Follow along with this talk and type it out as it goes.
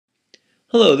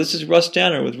Hello, this is Russ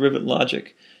Danner with Rivet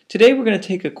Logic. Today we're going to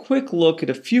take a quick look at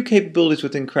a few capabilities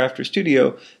within Crafter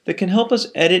Studio that can help us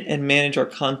edit and manage our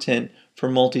content for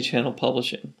multi-channel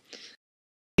publishing.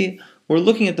 We're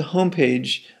looking at the home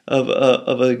page of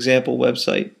an example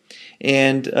website,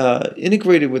 and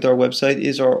integrated with our website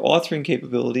is our authoring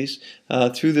capabilities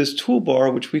through this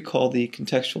toolbar which we call the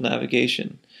contextual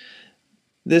navigation.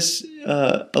 This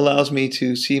allows me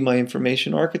to see my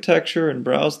information architecture and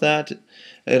browse that.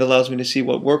 It allows me to see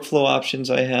what workflow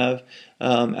options I have,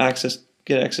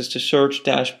 get access to search,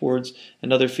 dashboards,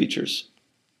 and other features.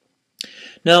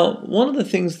 Now, one of the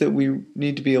things that we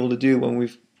need to be able to do when we're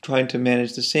trying to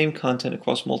manage the same content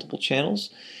across multiple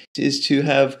channels is to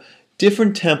have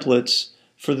different templates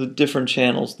for the different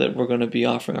channels that we're going to be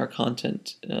offering our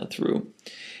content through.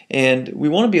 And we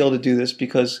want to be able to do this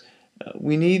because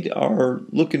we need our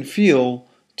look and feel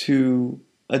to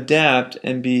adapt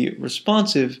and be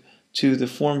responsive to the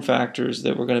form factors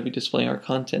that we're going to be displaying our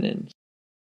content in.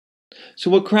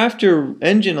 So what Crafter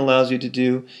Engine allows you to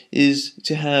do is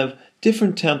to have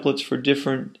different templates for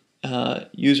different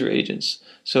user agents.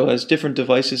 So as different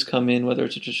devices come in, whether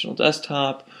it's a traditional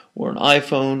desktop or an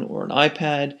iPhone or an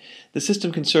iPad, the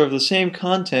system can serve the same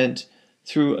content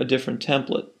through a different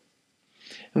template.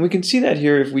 And we can see that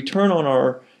here if we turn on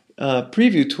our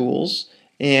preview tools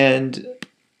and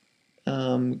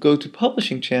go to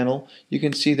publishing channel. You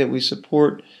can see that we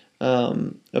support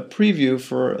a preview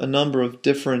for a number of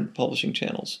different publishing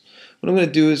channels. What I'm going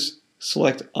to do is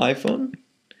select iPhone,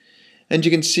 and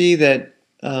you can see that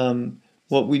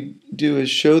what we do is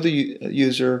show the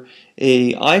user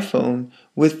a iPhone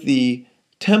with the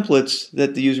templates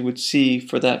that the user would see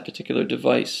for that particular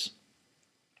device.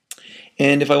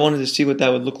 And if I wanted to see what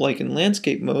that would look like in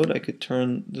landscape mode, I could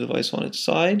turn the device on its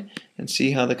side and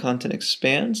see how the content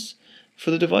expands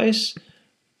for the device,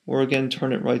 or again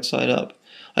turn it right side up.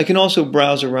 I can also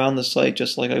browse around the site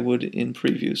just like I would in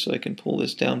preview, so I can pull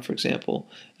this down, for example,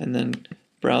 and then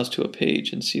browse to a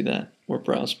page and see that, or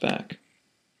browse back.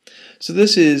 So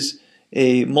this is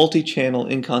a multi-channel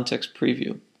in-context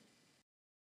preview.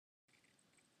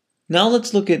 Now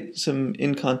let's look at some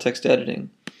in-context editing.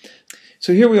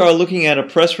 So here we are looking at a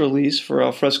press release for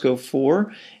Alfresco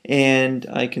 4, and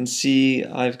I can see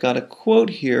I've got a quote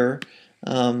here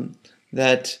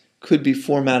that could be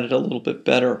formatted a little bit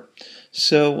better.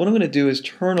 So what I'm going to do is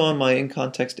turn on my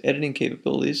in-context editing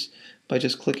capabilities by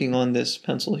just clicking on this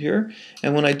pencil here.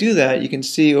 And when I do that, you can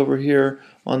see over here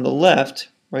on the left,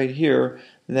 right here,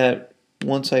 that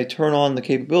once I turn on the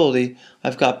capability,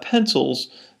 I've got pencils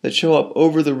that show up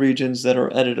over the regions that are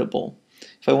editable.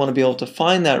 If I want to be able to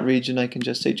find that region, I can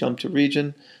just say jump to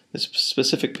region. This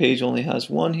specific page only has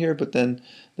one here, but then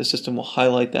the system will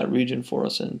highlight that region for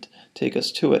us and take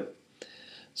us to it.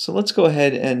 So let's go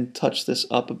ahead and touch this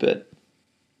up a bit.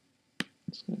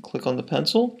 Just going to click on the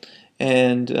pencil,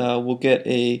 and we'll get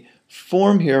a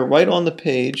form here right on the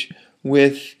page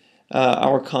with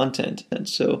our content. And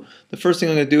so the first thing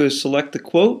I'm going to do is select the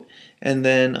quote, and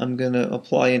then I'm going to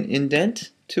apply an indent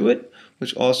to it,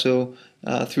 which also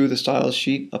through the style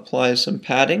sheet applies some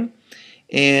padding.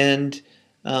 And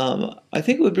I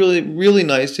think it would be really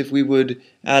nice if we would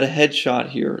add a headshot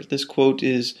here. This quote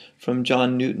is from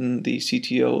John Newton, the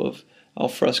CTO of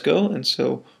Alfresco, and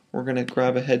so we're going to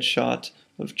grab a headshot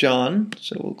of John.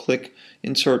 So we'll click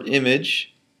Insert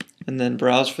Image and then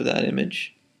browse for that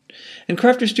image. And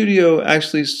Crafter Studio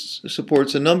actually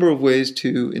supports a number of ways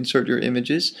to insert your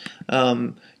images.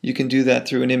 You can do that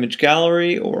through an image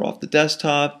gallery or off the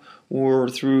desktop or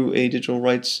through a digital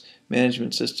rights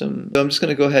management system. So I'm just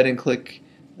going to go ahead and click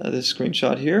this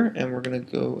screenshot here, and we're going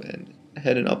to go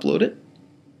ahead and upload it.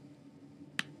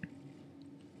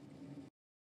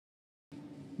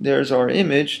 There's our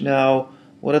image. Now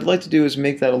what I'd like to do is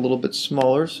make that a little bit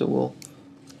smaller, so we'll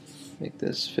make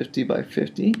this 50 by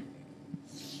 50.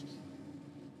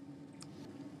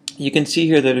 You can see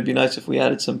here that it'd be nice if we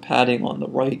added some padding on the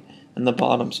right and the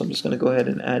bottom, so I'm just going to go ahead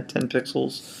and add 10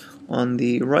 pixels on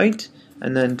the right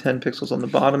and then 10 pixels on the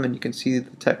bottom, and you can see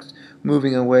the text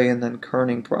moving away and then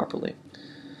kerning properly.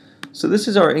 So this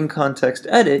is our in-context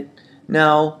edit.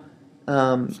 Now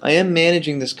I am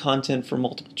managing this content for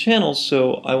multiple channels,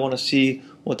 so I want to see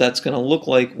what that's going to look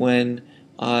like when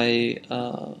I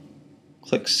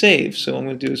click Save. So what I'm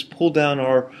going to do is pull down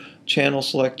our channel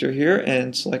selector here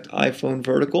and select iPhone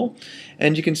vertical,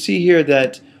 and you can see here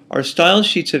that our style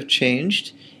sheets have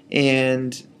changed,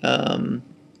 and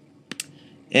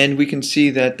we can see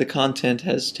that the content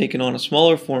has taken on a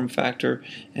smaller form factor,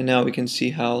 and now we can see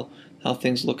how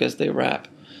things look as they wrap.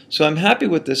 So I'm happy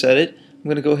with this edit. I'm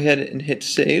going to go ahead and hit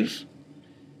Save,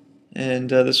 and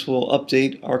this will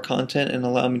update our content and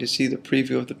allow me to see the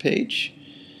preview of the page.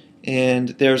 And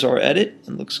there's our edit.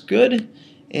 It looks good.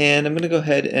 And I'm going to go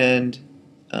ahead and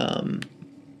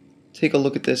take a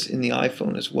look at this in the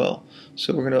iPhone as well.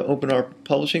 So we're going to open our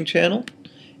publishing channel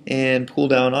and pull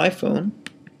down iPhone.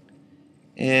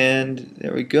 And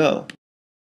there we go.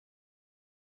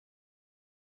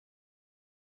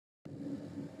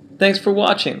 Thanks for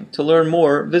watching. To learn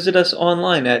more, visit us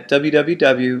online at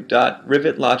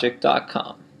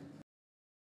www.rivetlogic.com.